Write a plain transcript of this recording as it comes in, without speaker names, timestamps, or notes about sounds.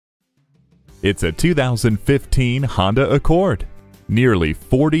It's a 2015 Honda Accord. Nearly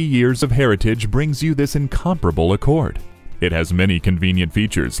 40 years of heritage brings you this incomparable Accord. It has many convenient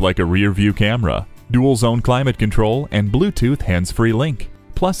features like a rear-view camera, dual-zone climate control, and Bluetooth hands-free link.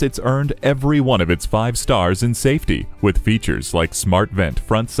 Plus, it's earned every one of its 5 stars in safety with features like smart vent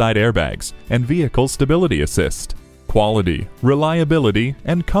front side airbags and vehicle stability assist. Quality, reliability,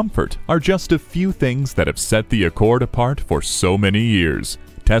 and comfort are just a few things that have set the Accord apart for so many years.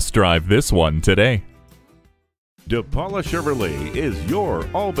 Test drive this one today. DePaula Chevrolet is your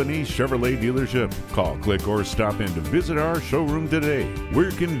Albany Chevrolet dealership. Call, click, or stop in to visit our showroom today.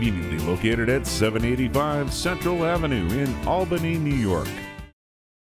 We're conveniently located at 785 Central Avenue in Albany, New York.